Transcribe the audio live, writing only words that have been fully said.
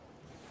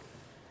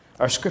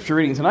Our scripture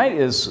reading tonight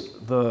is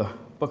the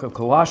book of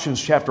Colossians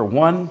chapter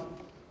 1,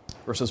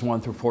 verses 1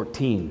 through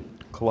 14.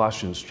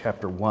 Colossians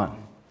chapter 1.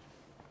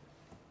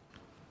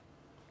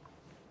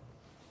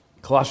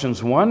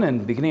 Colossians 1,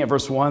 and beginning at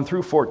verse 1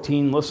 through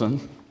 14,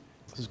 listen,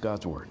 this is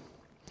God's word.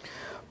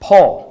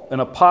 Paul, an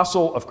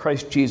apostle of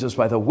Christ Jesus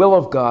by the will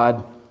of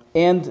God,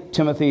 and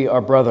Timothy,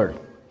 our brother,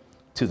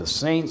 to the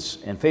saints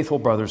and faithful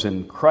brothers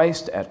in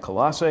Christ at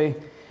Colossae,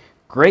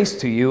 grace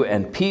to you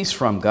and peace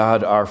from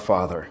God our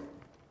Father.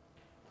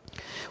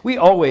 We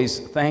always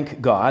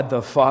thank God,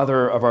 the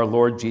Father of our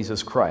Lord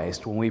Jesus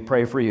Christ, when we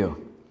pray for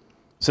you,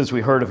 since we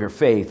heard of your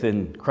faith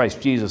in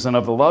Christ Jesus and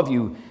of the love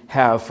you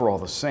have for all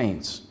the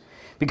saints,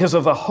 because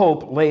of the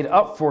hope laid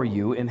up for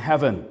you in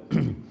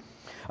heaven.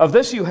 Of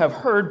this you have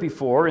heard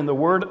before in the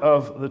word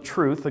of the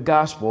truth, the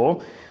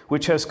gospel,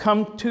 which has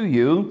come to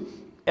you,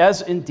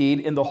 as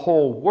indeed in the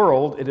whole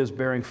world it is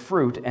bearing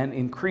fruit and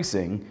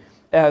increasing,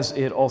 as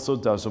it also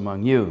does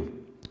among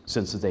you,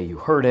 since the day you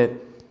heard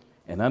it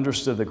and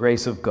understood the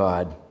grace of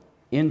God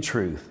in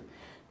truth,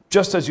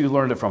 just as you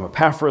learned it from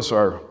Epaphras,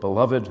 our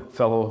beloved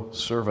fellow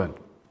servant.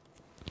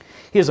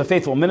 He is a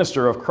faithful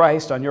minister of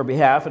Christ on your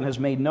behalf and has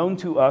made known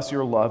to us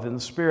your love in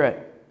the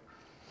Spirit.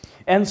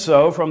 And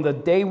so, from the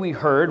day we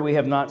heard, we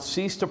have not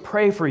ceased to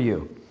pray for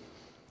you,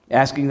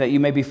 asking that you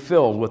may be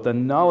filled with the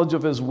knowledge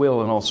of His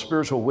will and all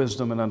spiritual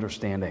wisdom and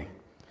understanding,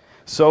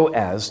 so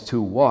as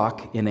to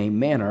walk in a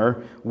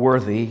manner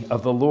worthy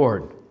of the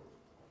Lord,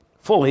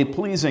 fully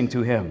pleasing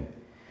to Him,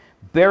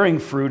 bearing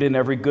fruit in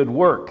every good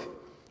work,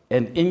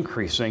 and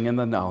increasing in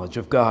the knowledge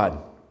of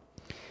God.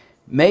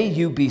 May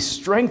you be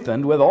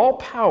strengthened with all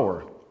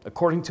power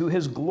according to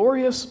His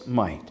glorious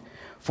might,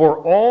 for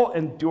all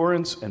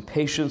endurance and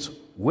patience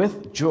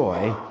with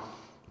joy,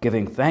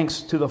 giving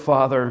thanks to the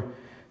Father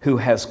who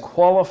has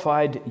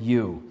qualified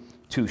you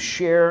to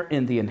share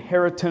in the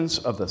inheritance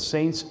of the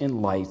saints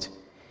in light.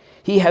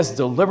 He has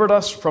delivered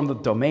us from the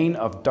domain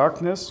of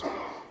darkness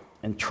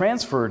and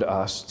transferred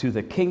us to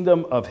the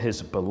kingdom of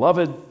His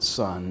beloved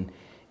Son,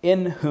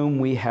 in whom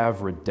we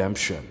have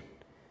redemption,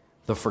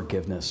 the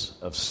forgiveness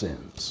of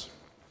sins.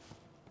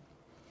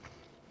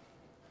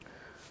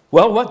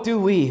 Well, what do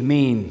we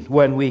mean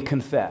when we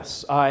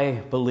confess,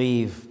 I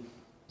believe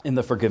in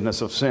the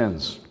forgiveness of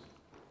sins?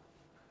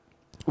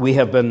 We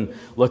have been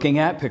looking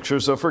at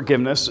pictures of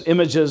forgiveness,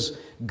 images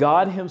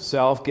God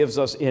Himself gives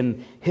us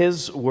in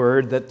His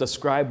Word that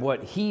describe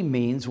what He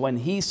means when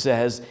He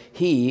says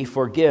He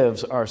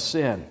forgives our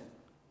sin.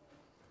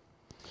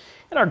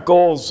 And our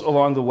goals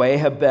along the way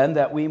have been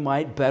that we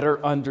might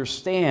better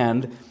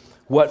understand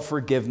what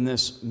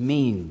forgiveness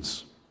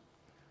means.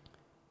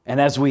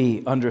 And as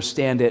we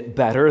understand it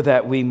better,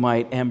 that we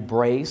might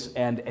embrace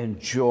and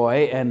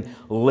enjoy and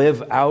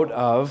live out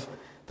of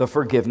the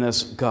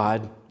forgiveness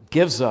God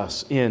gives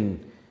us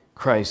in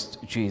Christ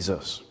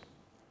Jesus.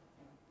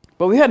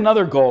 But we had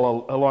another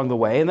goal along the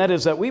way, and that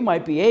is that we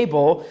might be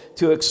able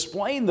to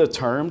explain the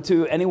term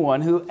to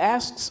anyone who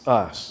asks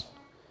us.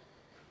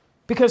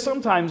 Because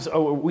sometimes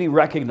we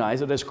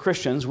recognize that as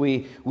Christians,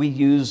 we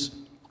use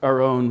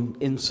our own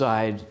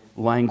inside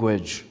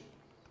language,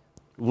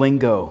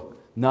 lingo,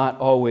 not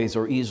always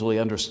or easily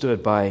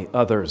understood by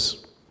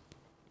others.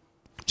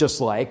 Just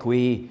like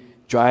we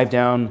drive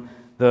down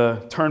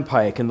the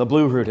turnpike and the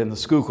Blue Route and the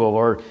Schuylkill,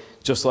 or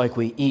just like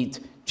we eat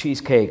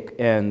cheesesteaks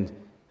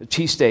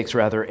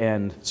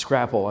and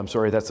scrapple. I'm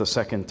sorry, that's the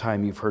second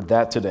time you've heard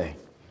that today.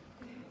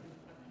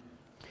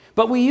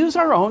 But we use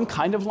our own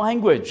kind of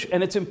language,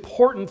 and it's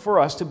important for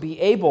us to be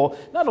able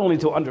not only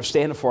to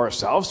understand it for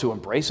ourselves, to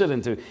embrace it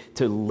and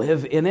to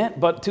live in it,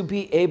 but to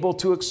be able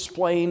to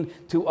explain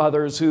to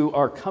others who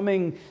are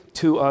coming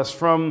to us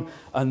from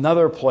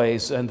another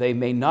place, and they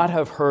may not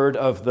have heard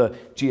of the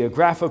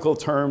geographical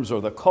terms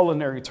or the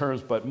culinary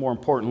terms, but more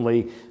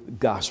importantly,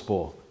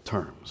 gospel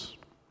terms.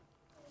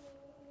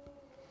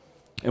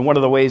 And one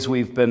of the ways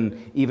we've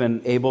been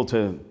even able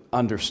to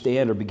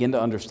understand or begin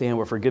to understand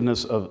what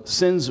forgiveness of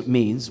sins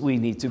means, we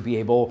need to be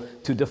able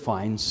to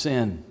define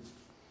sin.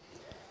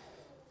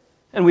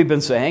 And we've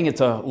been saying it's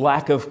a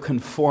lack of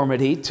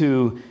conformity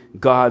to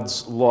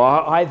God's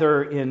law,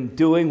 either in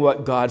doing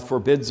what God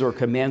forbids or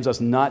commands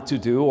us not to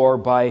do, or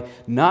by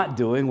not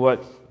doing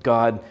what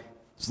God's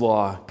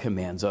law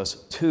commands us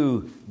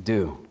to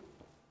do.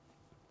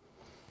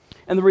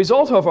 And the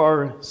result of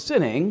our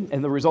sinning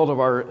and the result of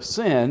our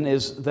sin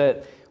is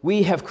that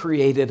we have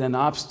created an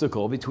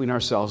obstacle between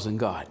ourselves and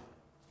God.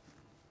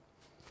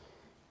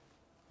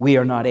 We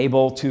are not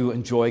able to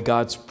enjoy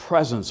God's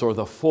presence or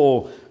the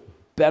full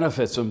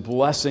benefits and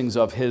blessings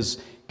of His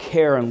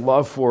care and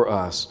love for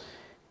us.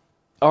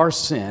 Our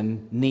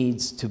sin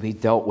needs to be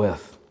dealt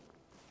with.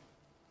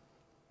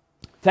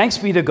 Thanks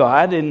be to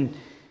God, in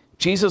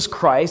Jesus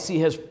Christ, He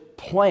has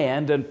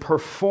planned and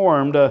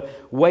performed a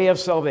way of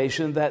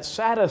salvation that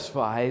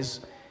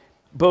satisfies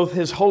both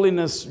His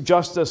holiness,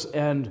 justice,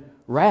 and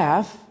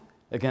wrath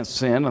against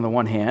sin on the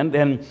one hand,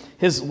 and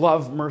His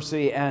love,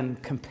 mercy,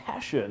 and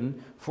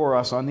compassion for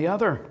us on the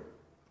other.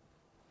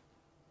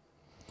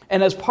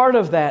 And as part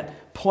of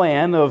that that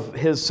plan of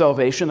his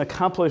salvation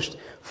accomplished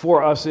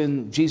for us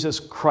in Jesus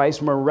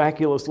Christ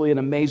miraculously and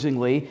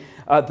amazingly,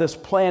 this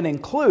plan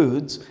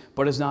includes,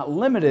 but is not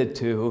limited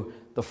to,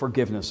 the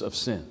forgiveness of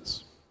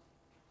sins.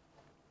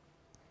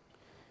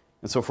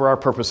 And so for our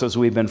purposes,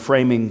 we've been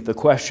framing the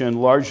question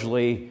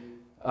largely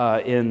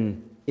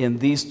in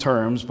these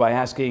terms by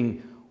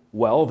asking,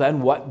 well,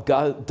 then what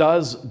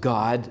does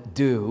God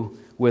do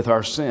with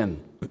our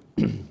sin?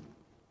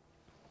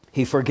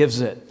 He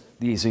forgives it,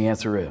 the easy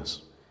answer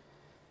is.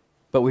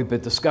 But we've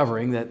been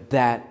discovering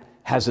that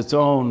has its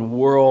own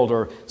world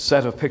or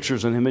set of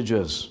pictures and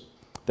images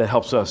that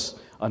helps us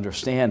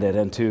understand it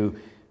and to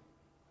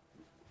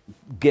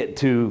get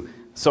to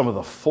some of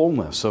the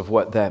fullness of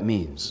what that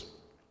means.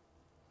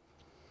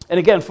 And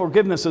again,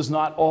 forgiveness is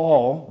not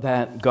all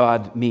that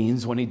God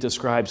means when he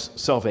describes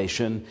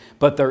salvation,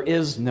 but there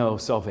is no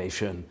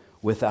salvation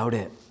without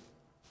it.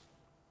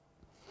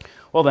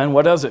 Well then,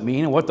 what does it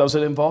mean and what does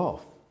it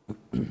involve?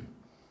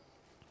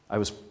 I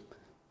was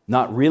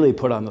not really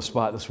put on the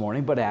spot this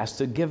morning, but asked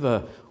to give a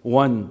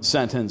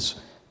one-sentence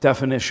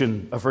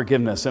definition of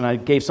forgiveness. And I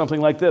gave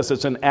something like this: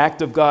 it's an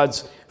act of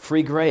God's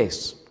free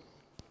grace,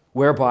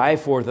 whereby,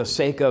 for the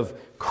sake of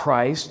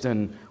Christ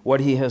and what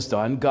he has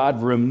done,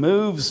 God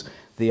removes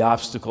the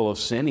obstacle of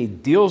sin. He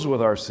deals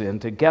with our sin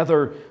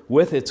together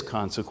with its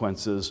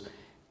consequences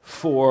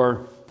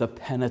for the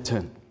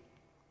penitent.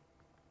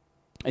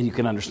 And you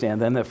can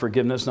understand then that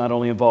forgiveness not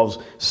only involves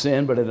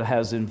sin, but it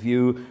has in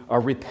view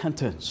our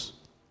repentance.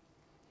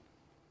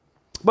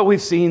 But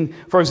we've seen,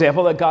 for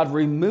example, that God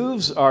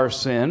removes our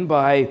sin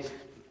by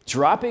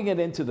dropping it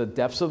into the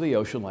depths of the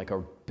ocean like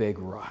a big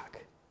rock,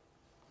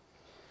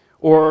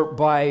 or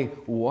by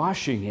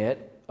washing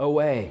it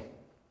away,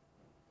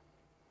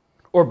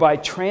 or by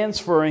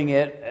transferring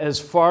it as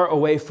far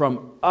away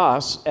from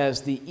us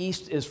as the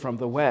east is from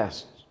the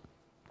west.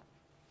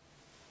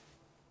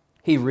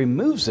 He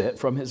removes it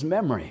from his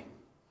memory.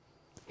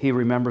 He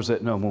remembers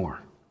it no more.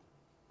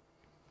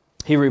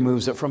 He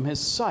removes it from his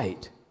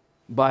sight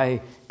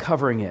by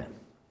covering it.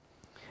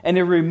 And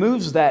he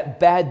removes that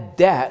bad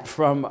debt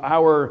from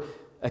our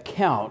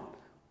account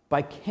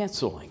by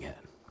canceling it.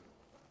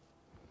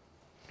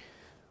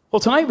 Well,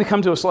 tonight we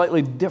come to a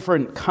slightly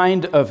different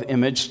kind of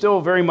image,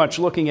 still very much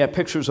looking at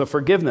pictures of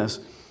forgiveness.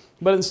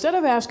 But instead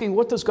of asking,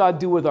 what does God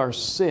do with our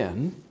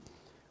sin?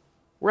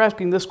 We're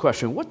asking this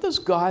question: what does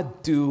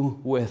God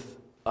do with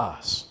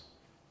us?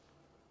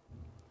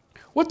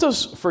 What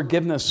does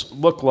forgiveness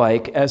look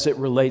like as it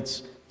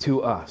relates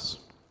to us?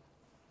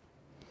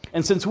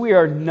 And since we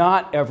are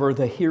not ever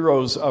the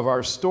heroes of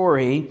our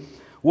story,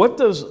 what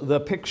does the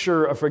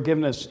picture of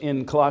forgiveness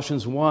in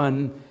Colossians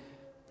 1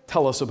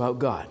 tell us about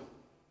God?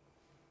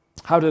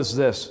 How does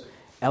this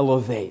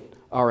elevate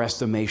our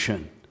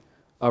estimation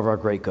of our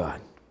great God?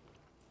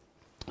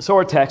 So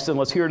our text, and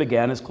let's hear it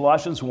again, is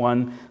Colossians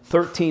 1,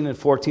 13 and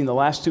 14, the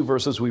last two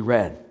verses we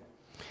read.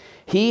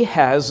 He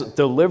has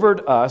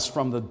delivered us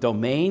from the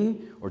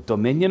domain or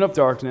dominion of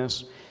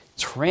darkness,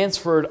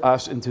 transferred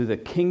us into the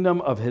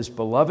kingdom of his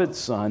beloved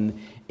Son,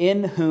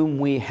 in whom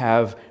we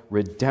have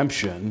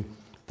redemption,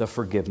 the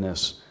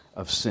forgiveness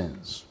of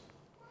sins.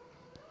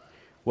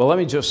 Well, let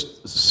me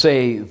just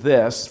say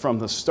this from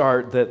the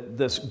start, that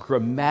this,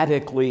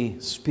 grammatically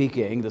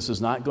speaking, this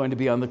is not going to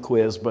be on the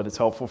quiz, but it's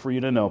helpful for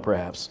you to know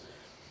perhaps,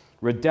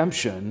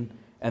 redemption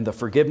and the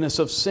forgiveness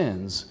of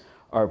sins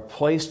are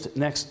placed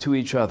next to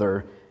each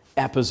other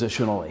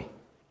appositionally.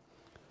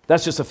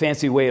 That's just a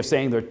fancy way of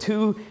saying they're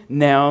two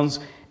nouns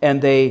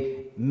and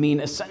they mean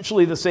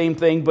essentially the same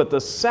thing, but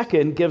the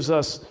second gives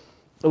us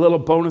a little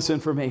bonus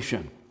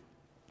information.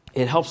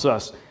 It helps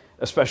us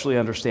especially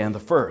understand the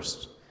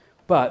first,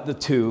 but the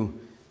two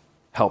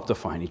help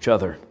define each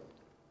other.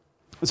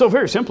 And so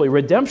very simply,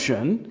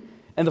 redemption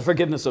and the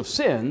forgiveness of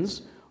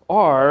sins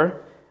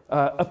are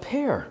a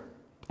pair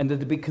and to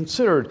be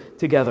considered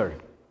together.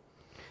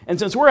 And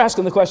since we're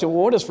asking the question,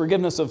 well, what does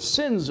forgiveness of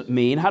sins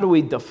mean? How do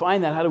we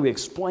define that? How do we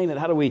explain it?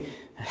 How do we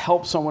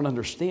help someone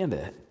understand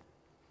it?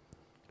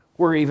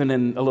 We're even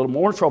in a little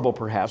more trouble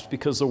perhaps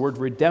because the word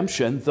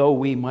redemption, though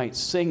we might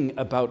sing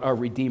about our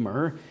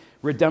Redeemer,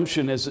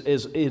 redemption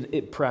is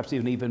perhaps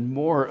an even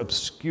more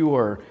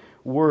obscure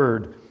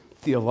word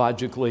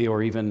theologically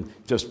or even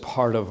just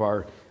part of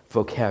our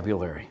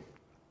vocabulary.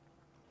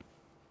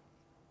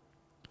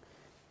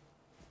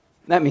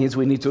 That means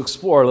we need to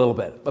explore a little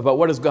bit about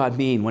what does God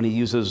mean when he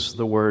uses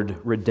the word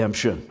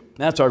redemption.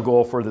 That's our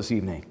goal for this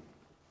evening.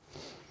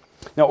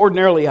 Now,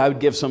 ordinarily, I would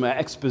give some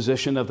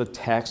exposition of the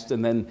text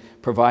and then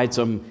provide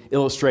some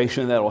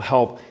illustration that will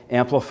help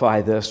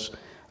amplify this,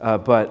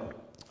 but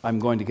I'm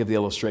going to give the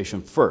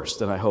illustration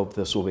first, and I hope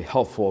this will be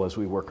helpful as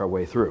we work our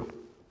way through.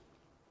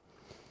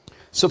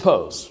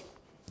 Suppose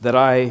that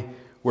I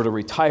were to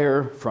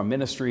retire from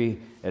ministry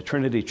at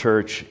Trinity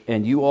Church,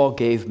 and you all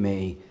gave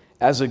me,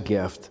 as a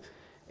gift,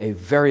 a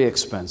very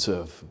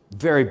expensive,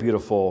 very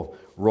beautiful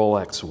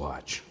Rolex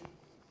watch.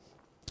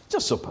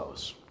 Just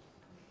suppose.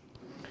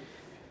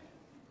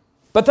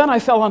 But then I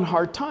fell on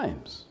hard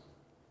times,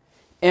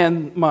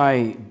 and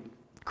my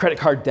credit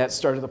card debt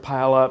started to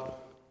pile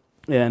up,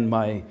 and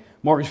my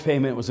Mortgage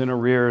payment was in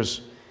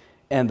arrears,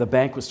 and the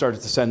bank was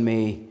started to send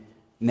me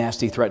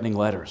nasty, threatening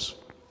letters.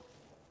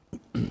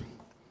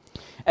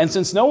 And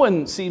since no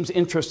one seems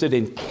interested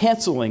in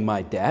canceling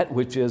my debt,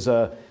 which is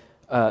the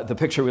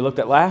picture we looked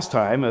at last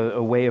time,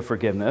 a way of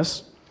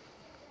forgiveness,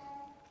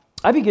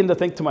 I begin to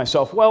think to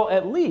myself, well,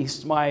 at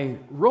least my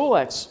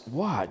Rolex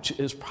watch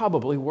is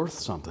probably worth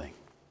something.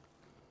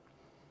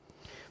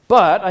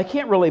 But I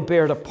can't really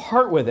bear to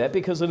part with it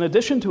because in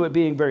addition to it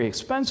being very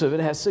expensive,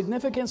 it has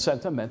significant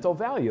sentimental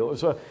value. It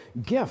was a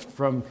gift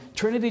from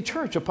Trinity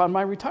Church upon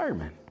my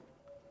retirement.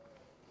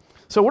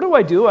 So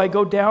what do? I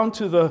go down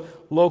to the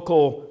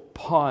local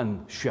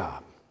pawn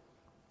shop.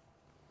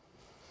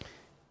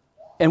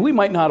 And we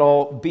might not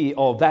all be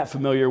all that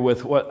familiar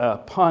with what a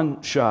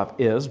pawn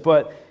shop is,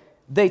 but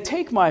they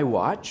take my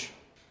watch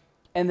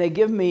and they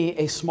give me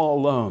a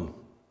small loan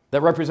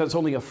that represents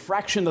only a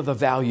fraction of the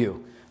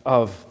value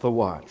of the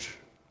watch.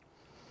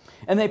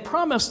 And they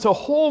promise to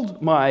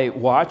hold my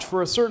watch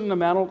for a certain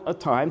amount of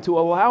time to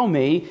allow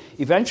me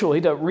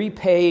eventually to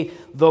repay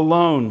the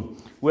loan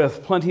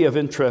with plenty of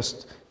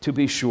interest, to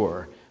be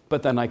sure,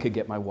 but then I could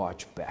get my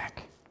watch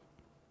back.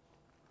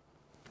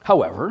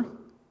 However,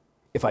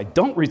 if I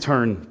don't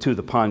return to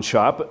the pawn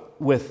shop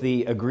with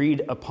the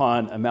agreed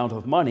upon amount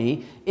of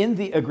money in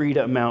the agreed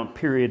amount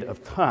period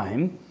of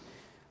time,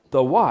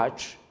 the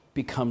watch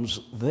becomes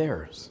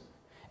theirs,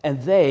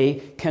 and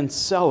they can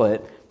sell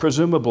it,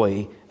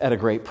 presumably at a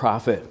great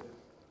profit.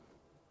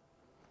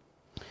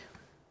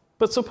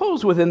 But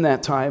suppose within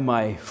that time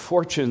my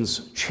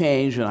fortunes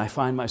change and I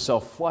find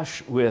myself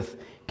flush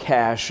with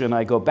cash and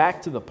I go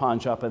back to the pawn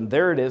shop and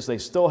there it is, they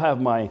still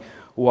have my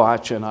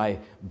watch and I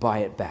buy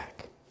it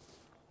back.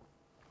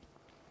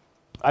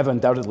 I've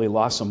undoubtedly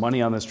lost some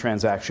money on this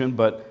transaction,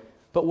 but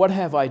what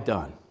have I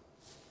done?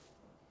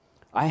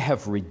 I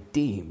have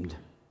redeemed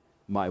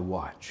my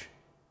watch.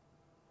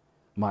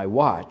 My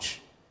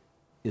watch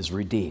is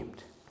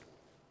redeemed.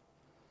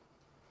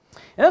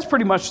 And that's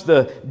pretty much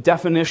the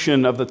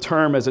definition of the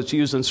term as it's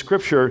used in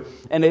Scripture,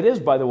 and it is,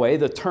 by the way,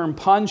 the term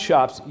pawn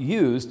shops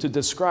use to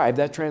describe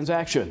that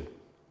transaction.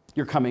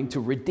 You're coming to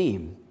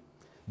redeem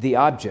the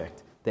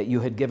object that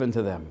you had given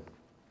to them.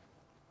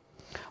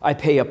 I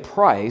pay a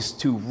price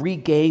to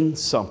regain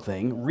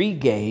something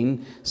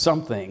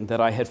that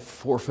I had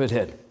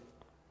forfeited.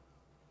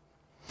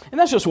 And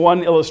that's just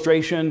one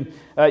illustration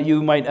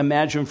you might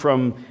imagine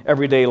from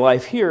everyday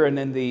life here. And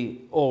in the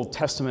Old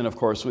Testament, of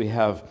course, we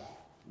have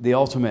the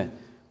ultimate,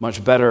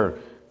 much better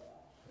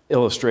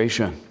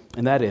illustration,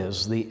 and that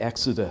is the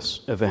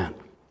Exodus event,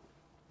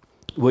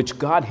 which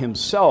God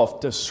Himself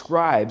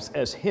describes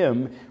as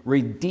Him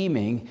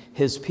redeeming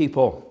His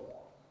people.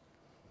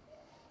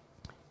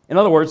 In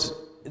other words,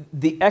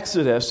 the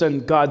Exodus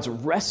and God's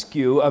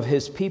rescue of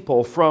His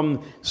people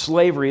from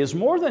slavery is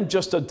more than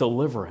just a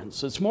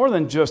deliverance. It's more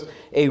than just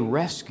a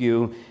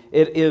rescue.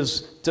 It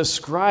is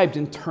described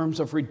in terms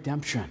of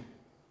redemption.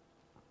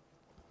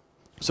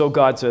 So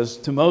God says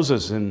to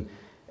Moses in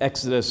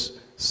Exodus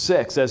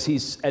 6, as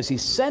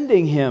he's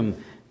sending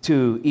him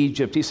to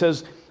Egypt, He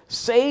says,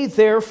 "Say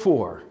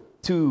therefore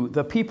to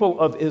the people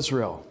of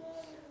Israel,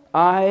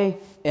 I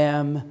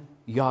am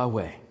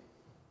Yahweh.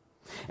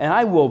 And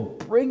I will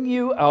bring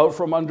you out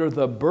from under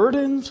the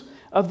burdens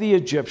of the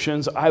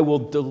Egyptians. I will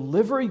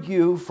deliver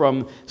you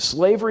from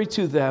slavery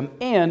to them,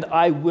 and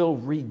I will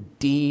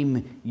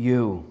redeem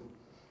you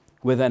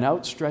with an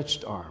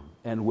outstretched arm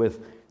and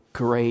with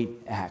great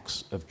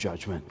acts of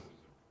judgment.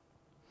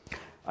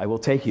 I will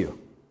take you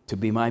to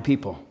be my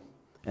people,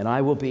 and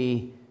I will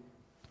be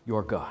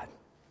your God.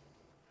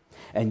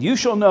 And you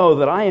shall know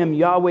that I am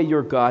Yahweh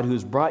your God,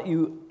 who's brought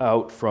you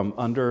out from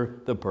under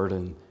the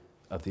burden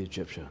of the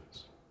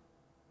Egyptians."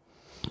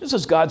 This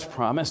is God's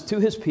promise to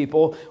His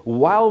people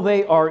while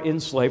they are in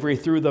slavery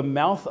through the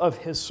mouth of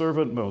His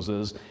servant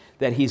Moses,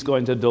 that He's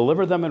going to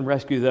deliver them and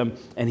rescue them,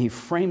 and He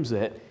frames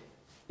it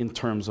in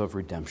terms of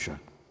redemption.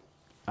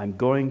 I'm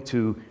going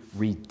to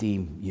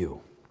redeem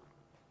you.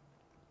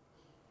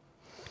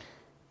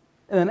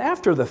 And then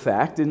after the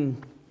fact,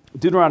 in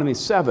Deuteronomy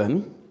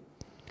 7,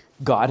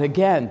 God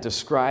again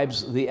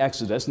describes the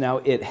Exodus. Now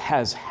it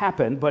has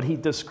happened, but He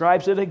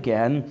describes it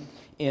again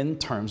in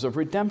terms of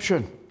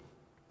redemption.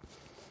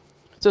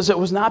 It says, "It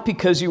was not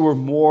because you were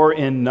more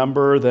in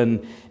number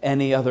than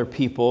any other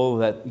people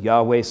that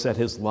Yahweh set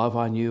His love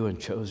on you and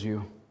chose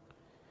you.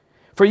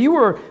 For you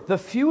were the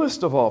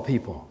fewest of all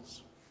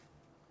peoples.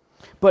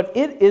 But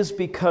it is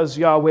because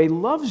Yahweh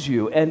loves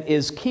you and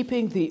is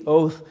keeping the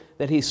oath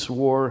that He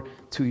swore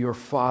to your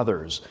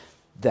fathers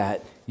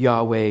that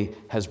Yahweh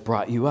has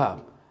brought you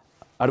up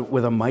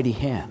with a mighty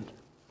hand,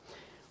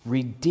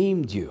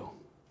 redeemed you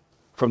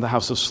from the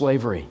house of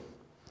slavery,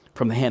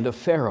 from the hand of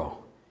Pharaoh,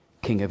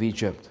 king of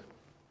Egypt."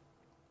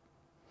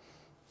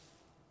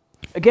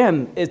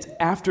 Again, it's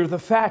after the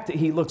fact that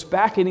He looks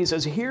back and He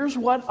says, "Here's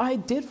what I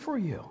did for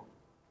you.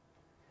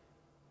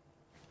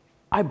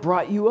 I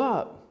brought you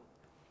up,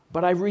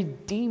 but I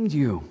redeemed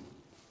you."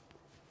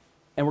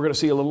 And we're going to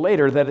see a little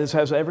later that this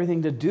has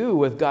everything to do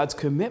with God's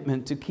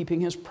commitment to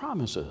keeping His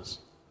promises.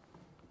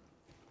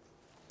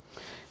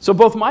 So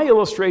both my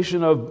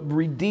illustration of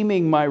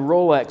redeeming my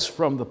Rolex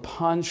from the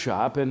pawn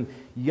shop and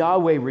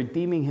Yahweh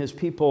redeeming his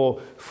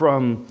people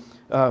from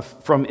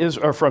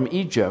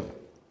Egypt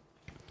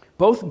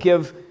both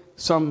give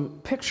some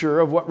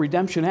picture of what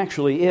redemption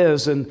actually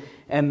is, and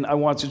I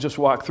want to just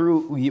walk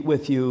through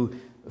with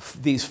you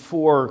these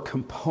four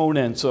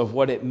components of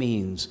what it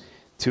means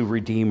to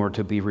redeem or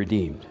to be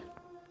redeemed.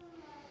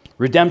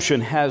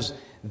 Redemption has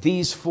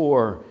these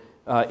four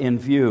in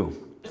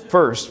view.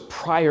 First,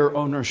 prior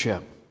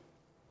ownership.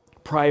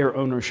 Prior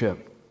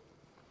ownership.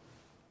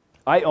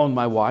 I owned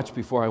my watch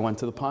before I went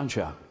to the pawn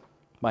shop,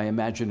 my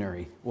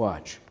imaginary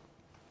watch.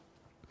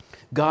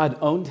 God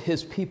owned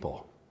his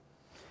people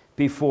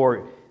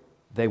before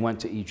they went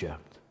to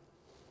Egypt.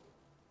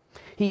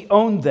 He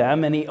owned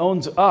them, and he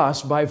owns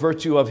us by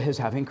virtue of his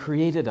having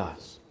created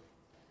us.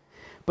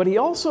 But he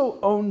also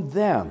owned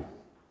them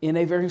in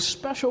a very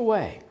special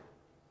way,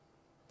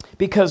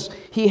 because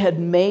he had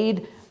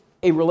made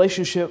a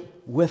relationship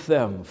with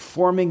them,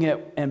 forming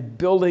it and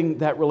building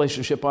that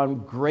relationship on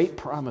great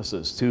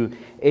promises to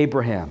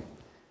Abraham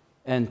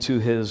and to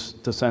his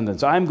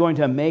descendants. I'm going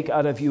to make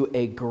out of you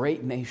a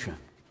great nation,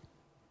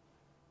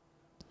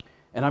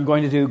 and I'm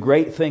going to do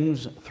great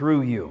things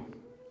through you.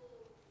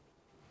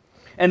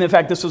 And in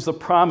fact, this was the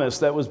promise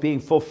that was being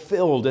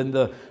fulfilled in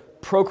the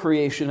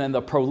procreation and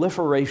the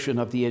proliferation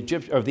of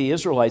the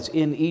Israelites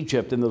in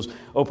Egypt in those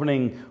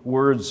opening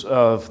words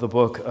of the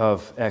book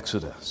of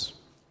Exodus.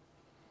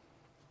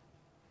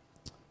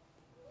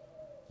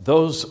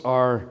 Those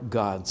are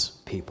God's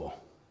people.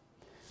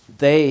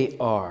 They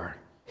are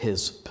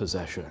his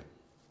possession.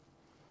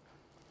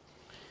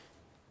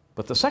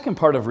 But the second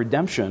part of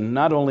redemption,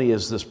 not only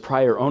is this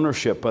prior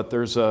ownership, but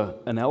there's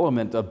an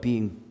element of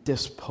being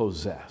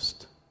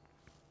dispossessed.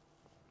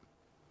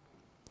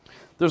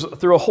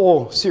 Through a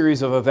whole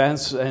series of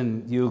events,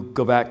 and you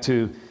go back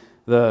to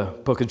the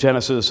book of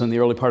Genesis and the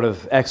early part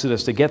of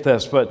Exodus to get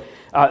this, but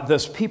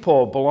this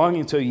people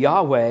belonging to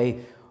Yahweh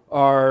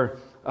are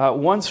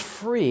once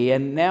free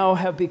and now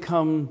have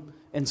become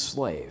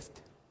enslaved.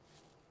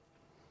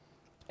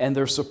 And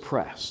they're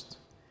suppressed.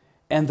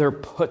 And they're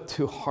put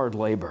to hard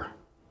labor.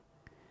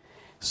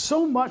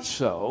 So much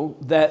so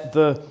that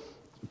the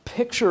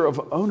picture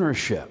of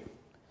ownership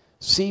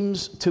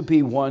seems to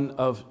be one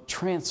of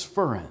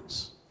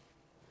transference.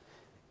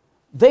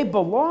 They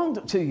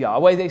belonged to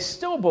Yahweh, they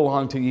still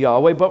belong to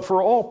Yahweh, but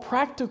for all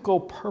practical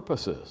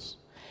purposes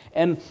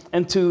and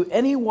to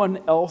anyone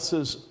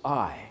else's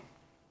eye,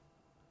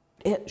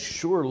 it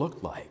sure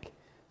looked like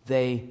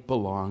they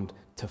belonged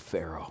to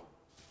Pharaoh.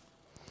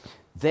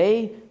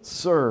 They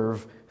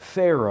serve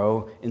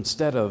Pharaoh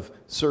instead of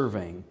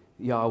serving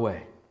Yahweh.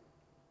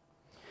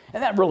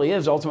 And that really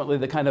is ultimately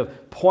the kind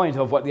of point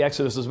of what the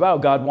Exodus is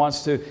about. God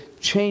wants to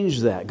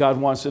change that. God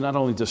wants to not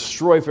only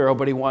destroy Pharaoh,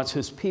 but he wants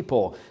his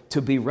people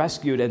to be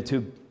rescued and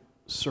to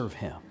serve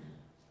him.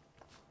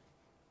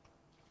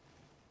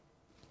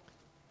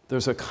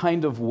 There's a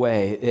kind of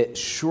way it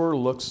sure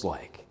looks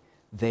like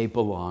they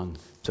belong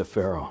to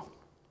Pharaoh.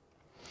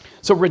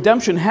 So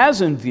redemption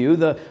has in view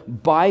the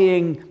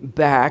buying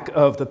back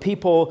of the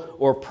people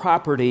or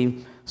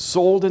property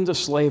sold into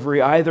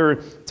slavery, either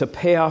to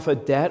pay off a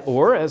debt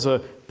or as a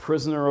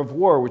prisoner of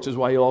war, which is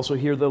why you also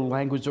hear the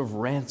language of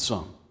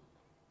ransom.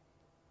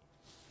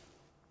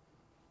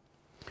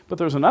 But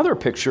there's another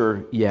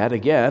picture yet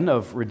again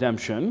of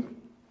redemption,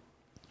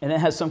 and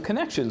it has some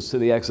connections to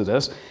the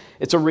Exodus.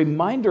 It's a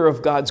reminder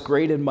of God's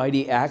great and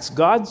mighty acts.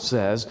 God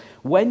says,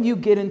 when you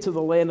get into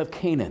the land of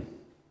Canaan,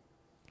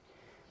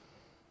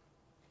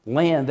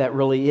 land that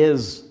really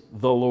is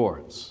the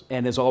Lord's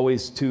and is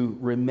always to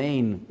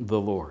remain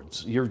the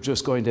Lord's. You're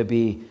just going to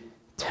be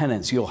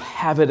tenants. You'll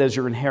have it as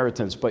your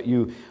inheritance, but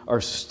you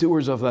are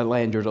stewards of that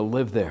land. You're to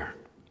live there.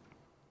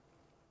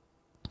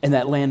 And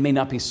that land may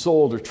not be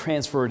sold or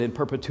transferred in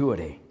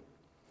perpetuity.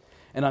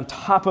 And on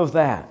top of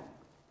that,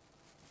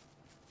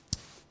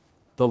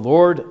 the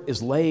Lord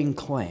is laying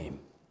claim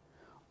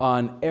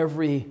on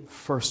every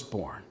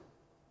firstborn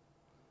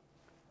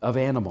of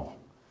animal,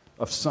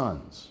 of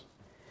sons.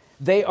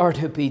 They are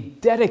to be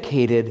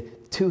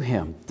dedicated to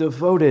him,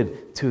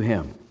 devoted to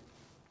him.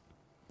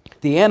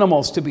 The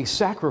animals to be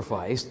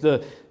sacrificed,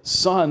 the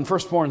son,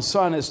 firstborn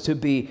son, is to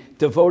be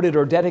devoted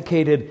or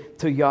dedicated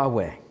to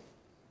Yahweh.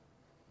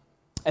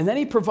 And then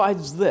he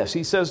provides this.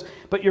 He says,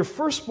 but your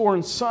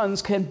firstborn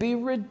sons can be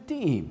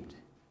redeemed.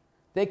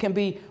 They can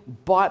be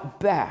bought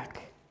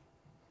back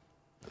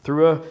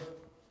through a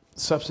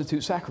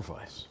substitute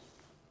sacrifice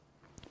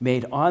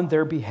made on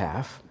their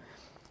behalf,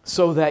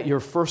 so that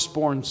your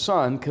firstborn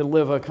son can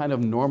live a kind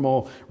of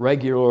normal,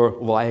 regular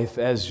life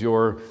as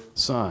your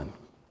son.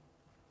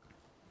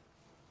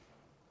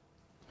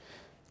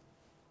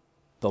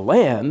 The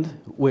land,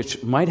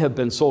 which might have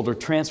been sold or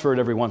transferred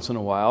every once in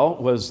a while,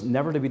 was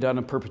never to be done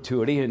in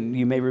perpetuity, and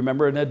you may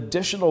remember an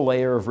additional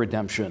layer of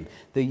redemption,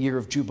 the year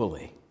of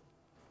Jubilee.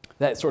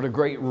 That sort of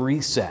great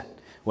reset,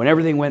 when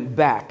everything went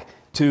back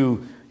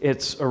to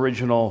its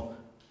original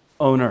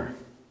owner,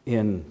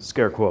 in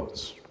scare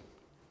quotes.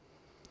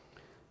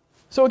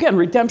 So again,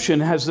 redemption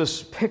has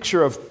this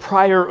picture of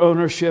prior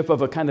ownership,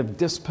 of a kind of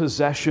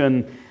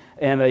dispossession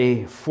and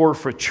a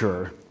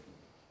forfeiture.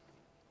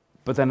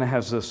 But then it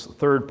has this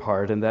third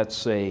part, and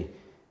that's a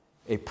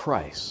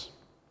price.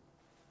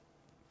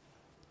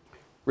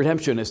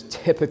 Redemption is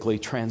typically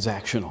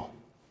transactional.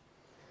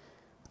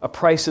 A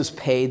price is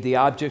paid, the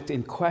object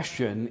in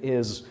question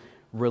is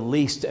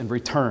released and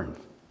returned.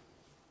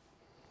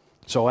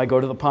 So I go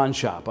to the pawn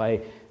shop,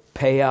 I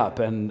pay up,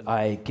 and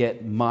I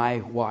get my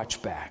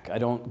watch back. I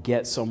don't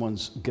get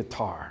someone's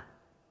guitar.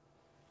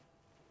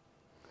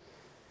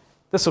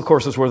 This, of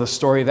course, is where the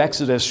story of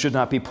Exodus should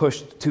not be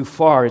pushed too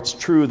far. It's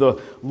true,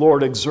 the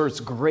Lord exerts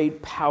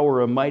great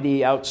power, a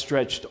mighty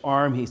outstretched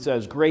arm, he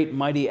says, great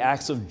mighty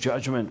acts of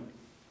judgment.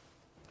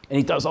 And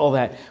he does all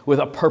that with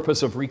a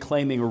purpose of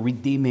reclaiming or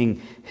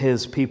redeeming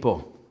his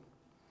people.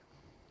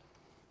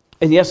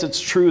 And yes, it's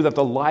true that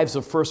the lives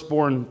of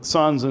firstborn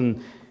sons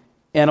and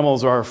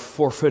animals are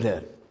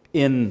forfeited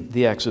in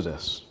the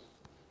Exodus.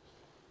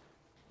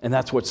 And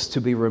that's what's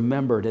to be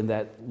remembered in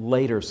that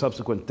later,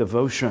 subsequent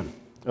devotion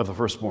of the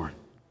firstborn.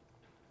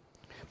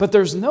 But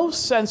there's no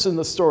sense in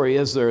the story,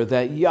 is there,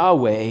 that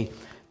Yahweh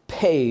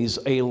pays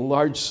a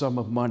large sum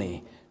of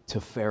money to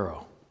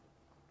Pharaoh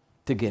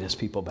to get his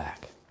people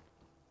back.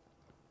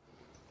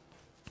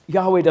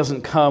 Yahweh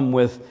doesn't come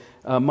with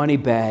a money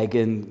bag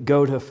and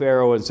go to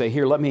Pharaoh and say,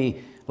 here, let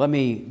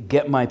me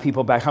get my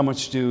people back. How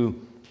much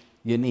do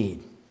you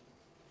need?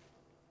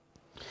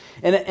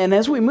 And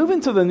as we move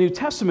into the New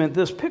Testament,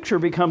 this picture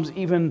becomes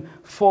even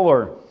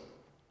fuller.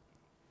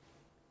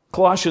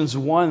 Colossians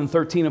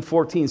 1:13 and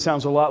 14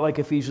 sounds a lot like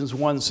Ephesians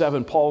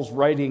 1:7. Paul's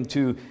writing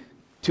to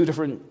two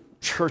different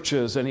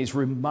churches, and he's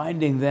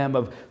reminding them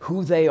of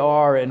who they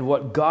are and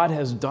what God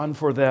has done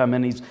for them,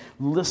 and he's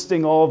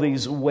listing all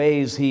these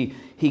ways he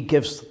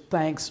gives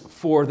thanks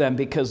for them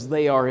because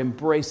they are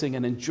embracing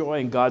and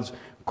enjoying God's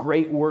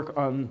great work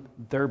on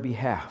their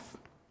behalf.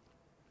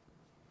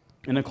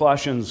 And in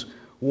Colossians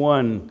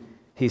 1,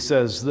 he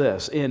says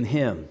this, in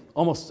him,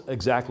 almost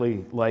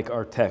exactly like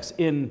our text,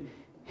 in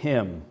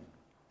him,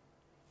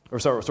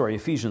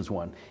 Ephesians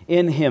 1,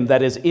 in him,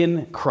 that is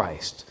in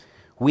Christ,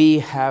 we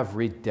have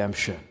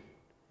redemption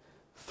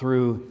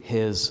through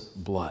his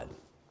blood,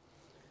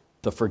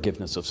 the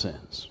forgiveness of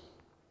sins.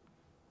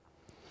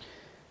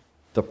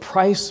 The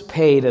price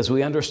paid, as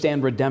we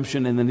understand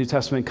redemption in the New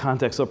Testament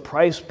context, the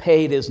price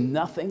paid is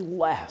nothing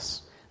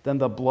less than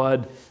the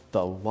blood,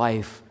 the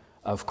life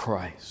of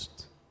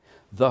Christ,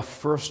 the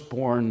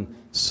firstborn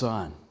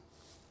Son,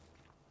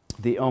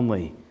 the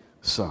only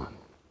Son.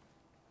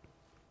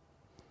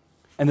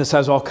 And this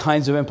has all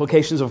kinds of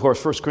implications, of course.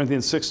 1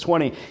 Corinthians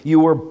 6:20, you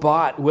were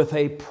bought with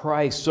a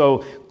price,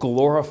 so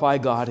glorify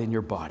God in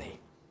your body.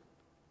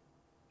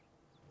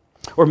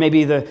 Or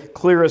maybe the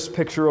clearest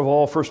picture of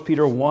all, 1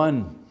 Peter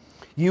 1,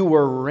 you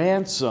were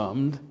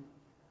ransomed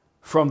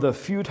from the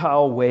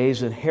futile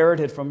ways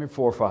inherited from your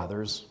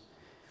forefathers,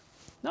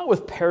 not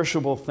with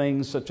perishable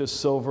things such as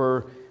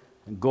silver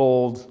and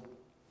gold,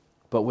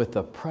 but with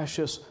the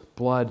precious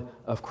blood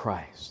of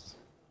Christ,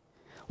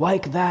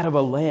 like that of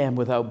a lamb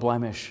without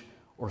blemish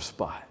or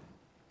spot.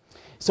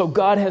 So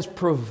God has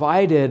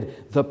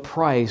provided the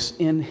price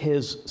in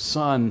his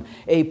Son,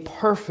 a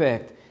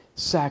perfect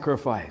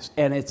sacrifice,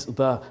 and it's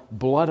the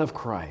blood of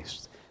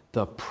Christ,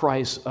 the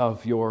price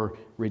of your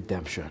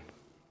redemption.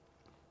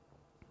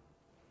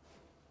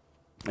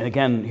 And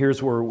again,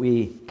 here's where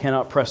we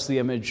cannot press the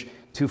image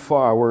too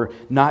far. We're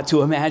not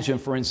to imagine,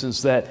 for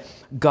instance, that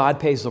God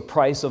pays the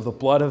price of the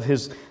blood of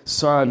his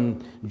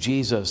Son,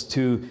 Jesus,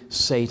 to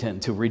Satan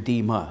to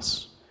redeem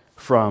us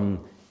from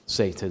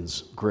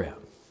Satan's grip.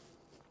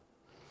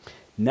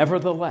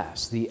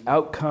 Nevertheless, the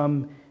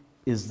outcome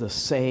is the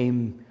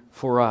same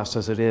for us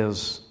as it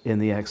is in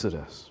the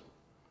Exodus.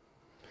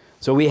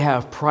 So we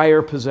have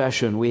prior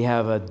possession, we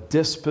have a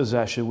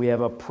dispossession, we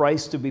have a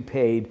price to be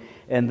paid,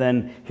 and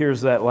then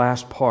here's that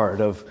last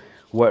part of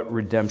what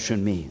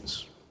redemption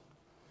means.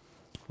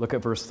 Look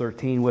at verse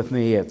 13 with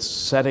me. It's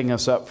setting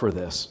us up for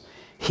this.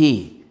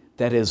 He,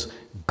 that is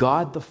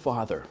God the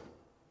Father,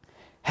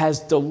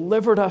 has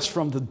delivered us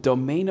from the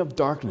domain of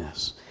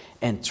darkness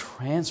and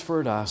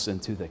transferred us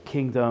into the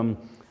kingdom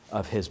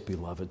of his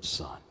beloved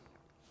Son,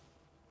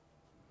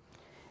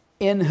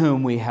 in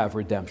whom we have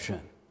redemption,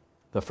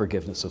 the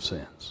forgiveness of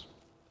sins.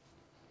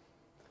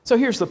 So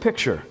here's the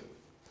picture.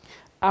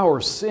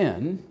 Our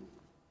sin,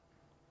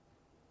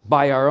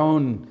 by our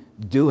own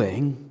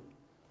doing,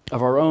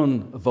 of our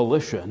own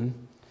volition,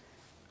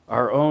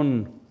 our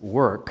own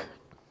work,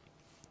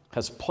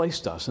 has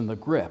placed us in the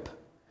grip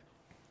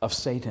of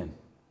Satan,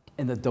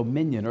 in the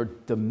dominion or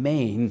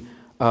domain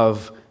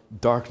of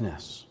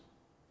darkness.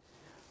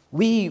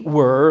 We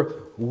were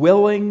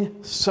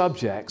willing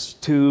subjects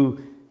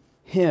to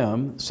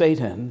him,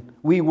 Satan.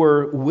 We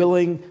were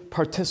willing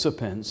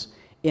participants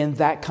in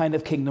that kind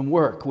of kingdom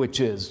work, which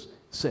is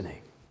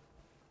sinning.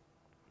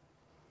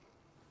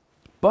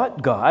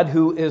 But God,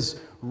 who is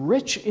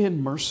rich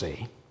in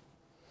mercy,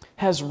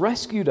 has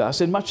rescued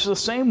us in much the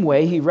same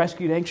way he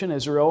rescued ancient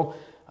Israel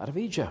out of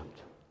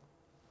Egypt.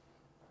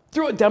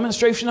 through a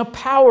demonstration of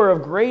power,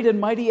 of great and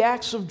mighty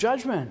acts of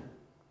judgment.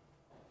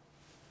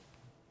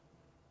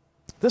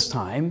 This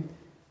time,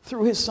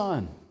 through his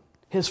Son,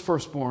 his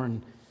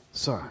firstborn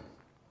Son.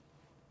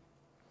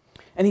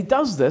 And he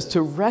does this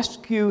to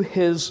rescue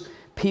his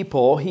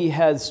people he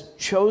has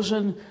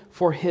chosen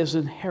for his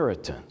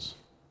inheritance.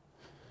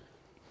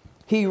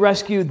 He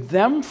rescued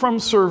them from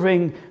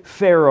serving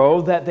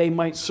Pharaoh that they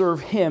might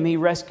serve him. He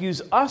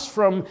rescues us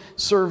from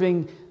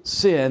serving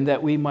sin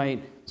that we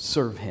might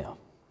serve him.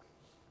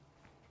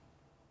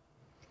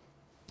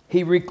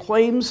 He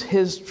reclaims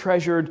his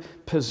treasured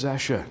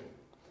possession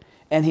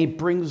and he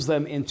brings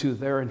them into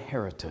their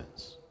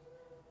inheritance.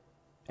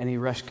 And he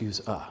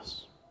rescues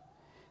us,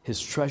 his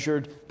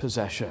treasured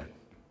possession.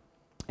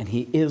 And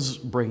he is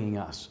bringing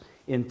us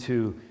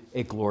into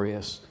a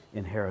glorious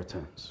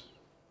inheritance.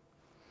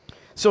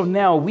 So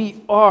now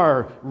we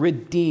are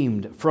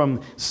redeemed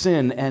from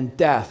sin and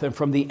death and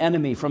from the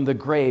enemy, from the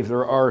grave.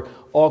 There are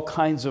all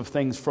kinds of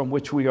things from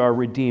which we are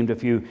redeemed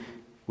if you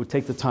would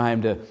take the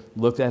time to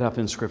look that up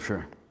in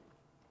Scripture.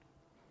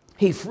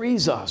 He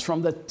frees us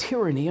from the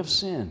tyranny of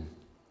sin.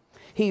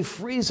 He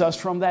frees us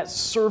from that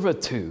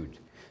servitude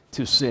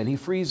to sin. He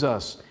frees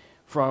us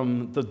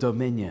from the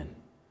dominion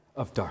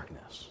of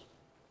darkness.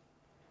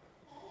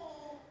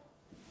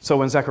 So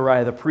when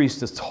Zechariah the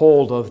priest is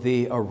told of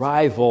the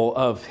arrival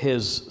of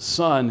his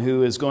son,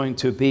 who is going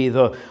to be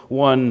the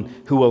one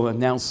who will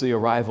announce the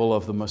arrival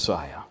of the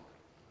Messiah,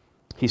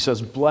 he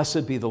says,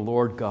 "Blessed be the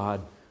Lord God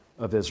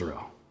of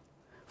Israel,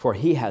 for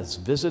he has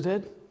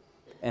visited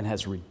and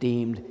has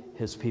redeemed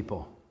his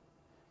people."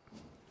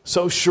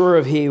 So sure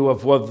of he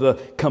of the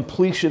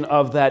completion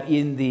of that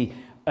in the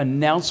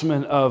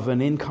announcement of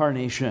an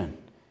incarnation,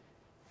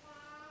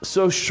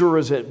 so sure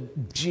is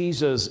it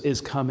Jesus is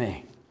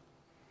coming.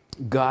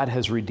 God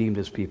has redeemed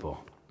his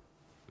people.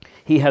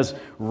 He has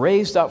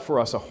raised up for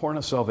us a horn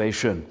of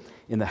salvation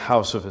in the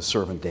house of his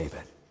servant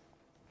David.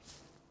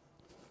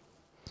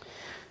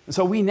 And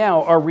so we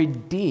now are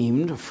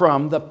redeemed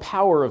from the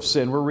power of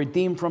sin. We're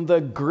redeemed from the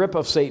grip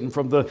of Satan,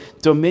 from the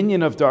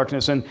dominion of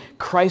darkness. And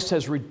Christ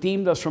has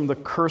redeemed us from the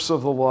curse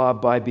of the law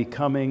by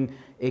becoming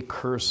a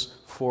curse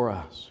for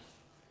us.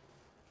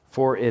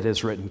 For it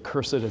is written,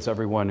 "Cursed is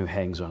everyone who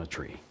hangs on a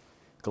tree."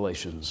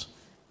 Galatians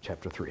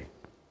chapter 3.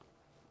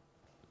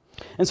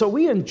 And so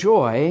we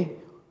enjoy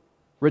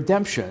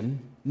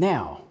redemption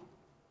now.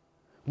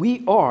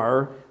 We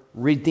are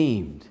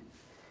redeemed.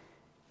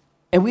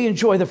 And we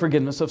enjoy the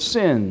forgiveness of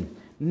sin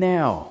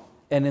now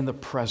and in the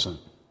present.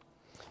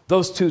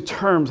 Those two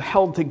terms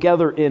held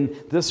together in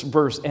this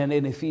verse and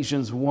in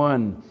Ephesians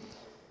 1.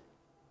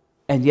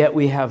 And yet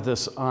we have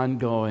this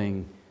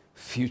ongoing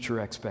future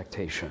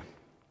expectation.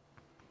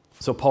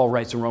 So Paul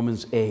writes in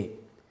Romans 8,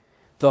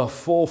 the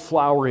full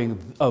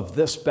flowering of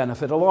this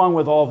benefit, along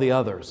with all the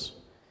others,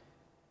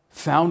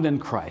 found in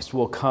Christ,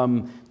 will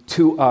come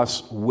to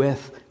us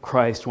with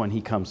Christ when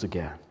he comes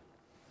again.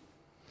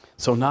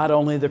 So not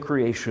only the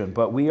creation,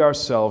 but we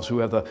ourselves who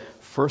have the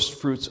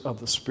first fruits of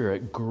the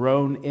Spirit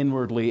groan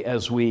inwardly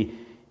as we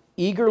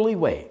eagerly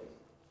wait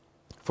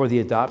for the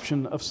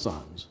adoption of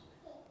sons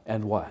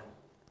and what?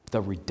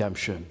 The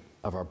redemption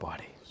of our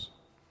bodies.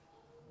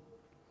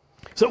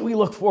 So we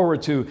look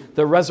forward to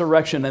the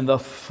resurrection and the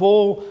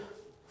full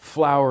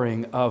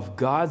flowering of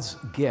God's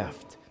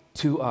gift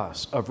to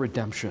us of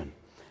redemption,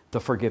 the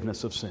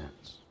forgiveness of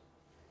sins.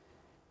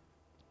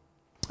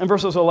 And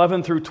verses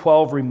 11 through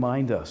 12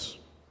 remind us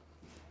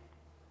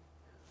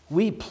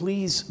we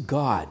please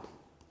God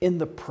in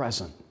the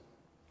present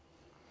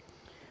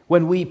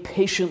when we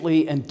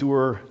patiently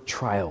endure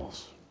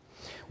trials,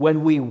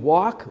 when we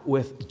walk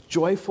with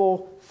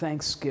joyful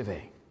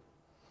thanksgiving.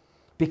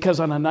 Because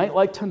on a night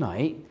like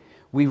tonight,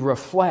 we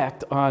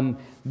reflect on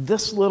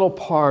this little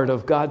part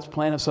of God's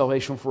plan of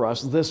salvation for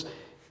us, this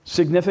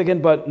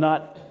significant but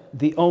not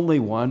the only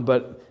one,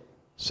 but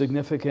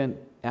significant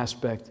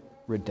aspect,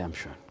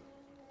 redemption.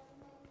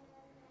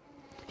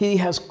 He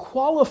has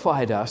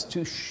qualified us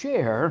to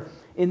share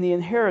in the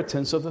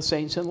inheritance of the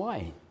saints in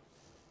light.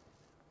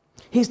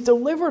 He's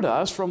delivered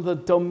us from the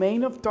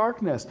domain of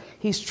darkness.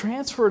 He's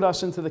transferred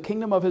us into the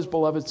kingdom of his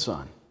beloved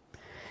Son.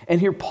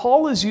 And here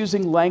Paul is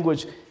using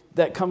language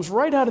that comes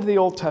right out of the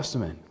Old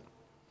Testament.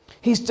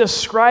 He's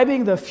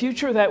describing the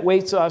future that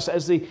waits us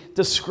as he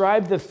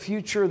described the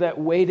future that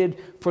waited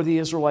for the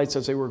Israelites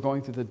as they were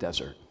going through the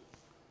desert.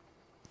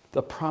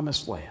 The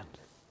promised land.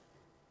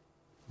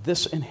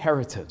 This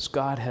inheritance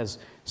God has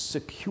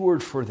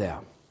secured for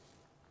them.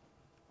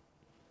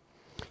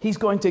 He's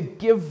going to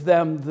give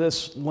them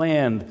this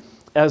land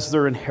as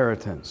their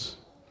inheritance.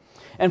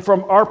 And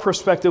from our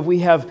perspective, we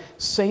have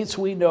saints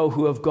we know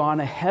who have gone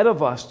ahead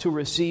of us to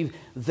receive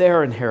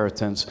their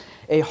inheritance.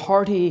 A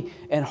hearty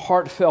and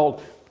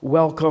heartfelt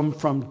welcome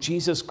from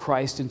Jesus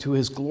Christ into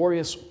his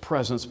glorious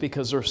presence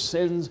because their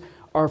sins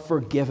are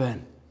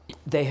forgiven.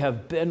 They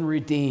have been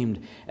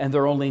redeemed, and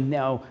they're only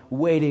now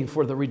waiting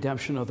for the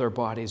redemption of their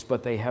bodies,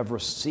 but they have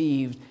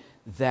received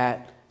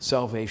that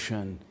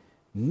salvation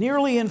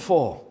nearly in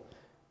full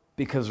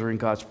because they're in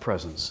God's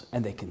presence,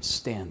 and they can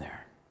stand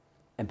there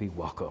and be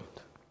welcomed.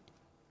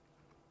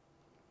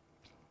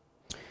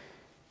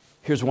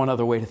 Here's one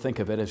other way to think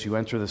of it as you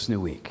enter this new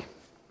week.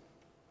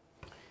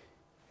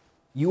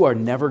 You are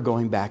never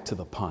going back to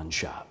the pawn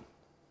shop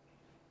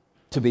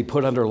to be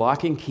put under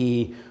lock and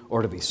key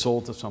or to be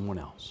sold to someone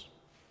else.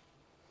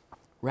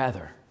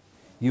 Rather,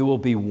 you will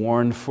be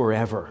worn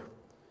forever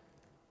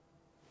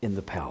in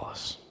the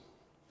palace.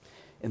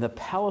 In the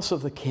palace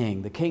of the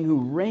King who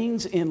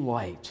reigns in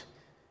light.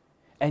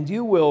 And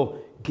you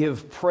will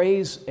give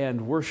praise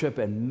and worship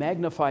and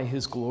magnify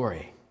his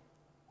glory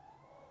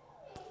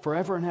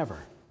forever and ever,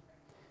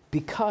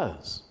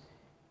 because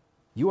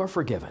you are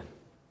forgiven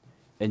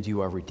and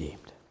you are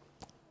redeemed.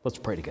 Let's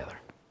pray together.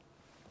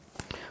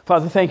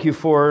 Father, thank you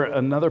for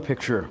another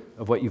picture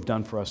of what you've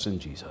done for us in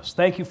Jesus.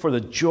 Thank you for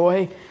the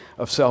joy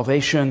of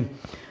salvation,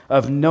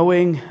 of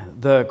knowing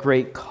the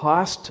great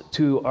cost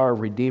to our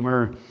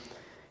Redeemer,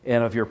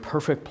 and of your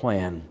perfect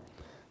plan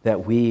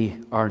that we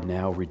are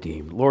now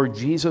redeemed. Lord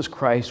Jesus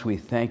Christ, we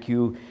thank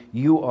you.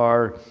 You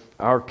are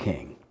our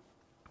King,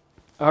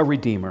 our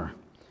Redeemer,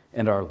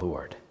 and our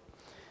Lord.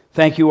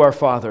 Thank you, our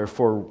Father,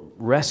 for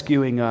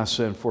rescuing us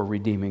and for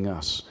redeeming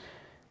us.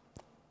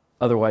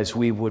 Otherwise,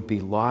 we would be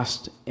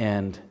lost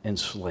and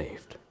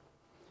enslaved.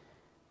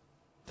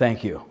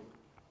 Thank you.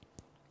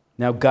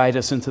 Now guide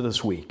us into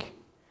this week.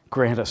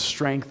 Grant us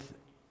strength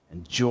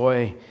and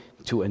joy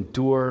to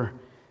endure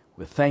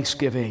with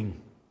thanksgiving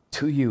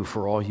to you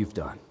for all you've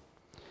done.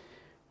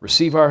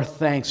 Receive our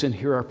thanks and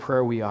hear our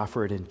prayer. We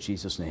offer it in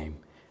Jesus' name.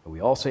 And we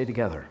all say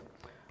together,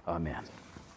 Amen.